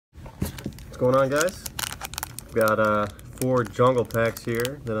going on, guys? I've got 4 jungle packs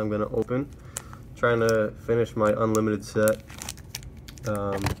here that I'm going to open. Trying to finish my unlimited set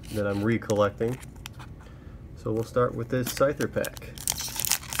that I'm recollecting. So we'll start with this Scyther pack.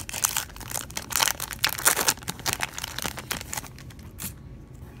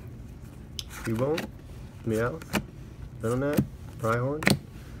 Cubone, Meowth, Venonat, Rhyhorn,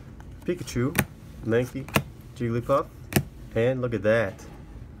 Pikachu, Mankey, Jigglypuff, and look at that.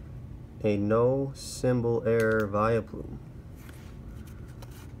 A no symbol error Vileplume.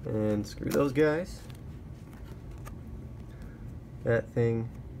 And screw those guys. That thing,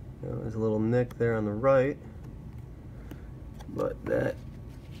 there's a little nick there on the right, but that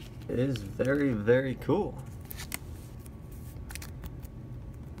is very, very cool.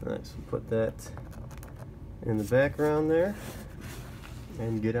 Nice, we'll put that in the background there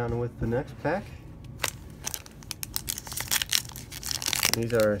and get on with the next pack.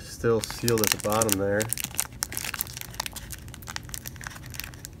 These are still sealed at the bottom there.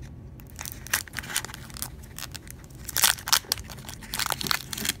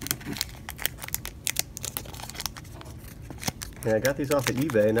 Yeah, I got these off of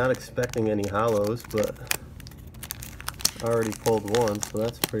eBay, not expecting any hollows, but I already pulled one, so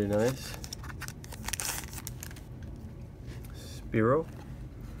that's pretty nice. Spearow,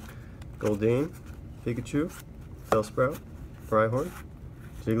 Goldeen, Pikachu, Bellsprout, Rhyhorn,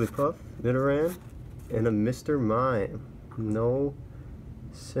 Jigglypuff, Nidoran, and a Mr. Mime. No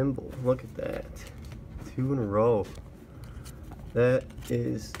symbol. Look at that. 2 in a row. That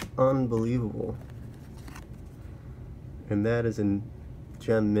is unbelievable. And that is in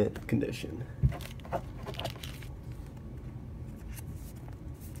gem mint condition.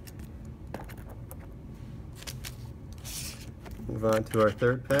 Move on to our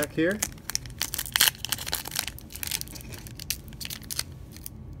third pack here.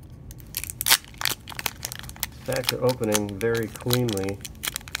 Packs are opening very cleanly,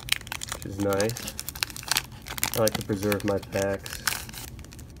 which is nice. I like to preserve my packs.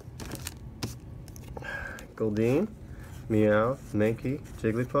 Goldeen, Meowth, Mankey,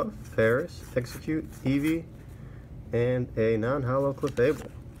 Jigglypuff, Paris, Execute, Eevee, and a non-hollow Clefable,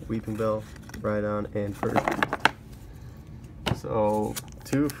 Weeping Bell, Rhydon, and Persian. So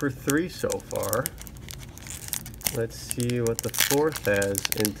 2 for 3 so far. Let's see what the fourth has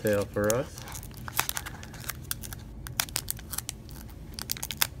entail for us.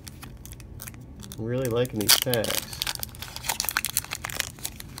 I'm really liking these packs.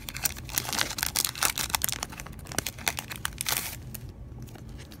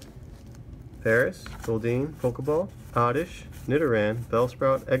 Paris, Goldeen, Pokeball, Oddish, Nidoran,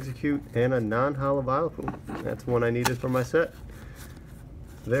 Bellsprout, Execute, and a non-hollow Vileplume. That's one I needed for my set.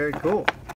 Very cool.